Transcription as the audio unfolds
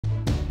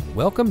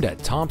Welcome to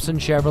Thompson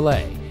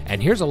Chevrolet,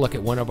 and here's a look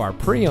at one of our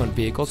pre-owned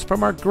vehicles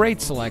from our great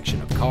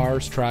selection of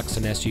cars, trucks,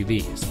 and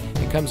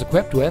SUVs. It comes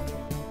equipped with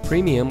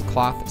premium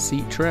cloth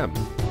seat trim,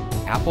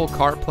 Apple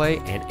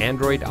CarPlay and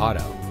Android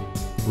Auto,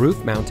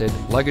 roof-mounted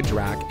luggage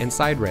rack and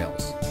side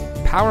rails,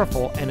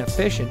 powerful and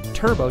efficient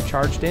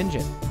turbocharged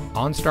engine,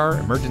 OnStar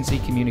emergency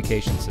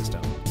communication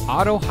system,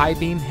 auto high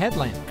beam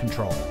headlamp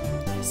control,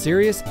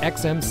 Sirius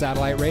XM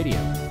satellite radio,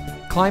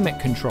 climate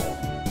control,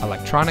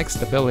 electronic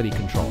stability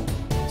control,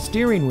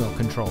 steering wheel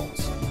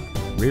controls,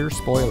 rear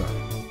spoiler,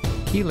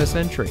 keyless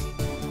entry,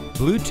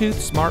 Bluetooth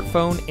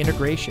smartphone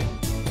integration,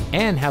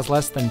 and has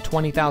less than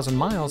 20,000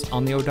 miles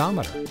on the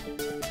odometer.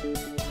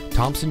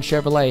 Thompson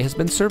Chevrolet has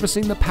been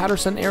servicing the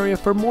Patterson area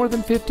for more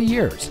than 50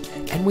 years,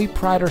 and we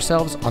pride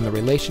ourselves on the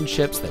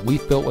relationships that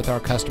we've built with our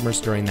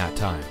customers during that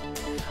time.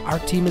 Our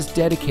team is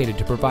dedicated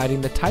to providing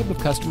the type of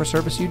customer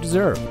service you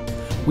deserve.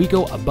 We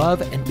go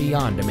above and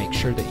beyond to make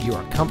sure that you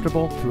are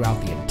comfortable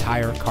throughout the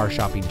entire car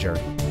shopping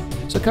journey.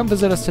 So come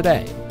visit us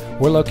today.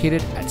 We're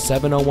located at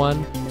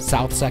 701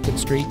 South 2nd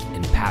Street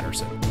in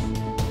Patterson.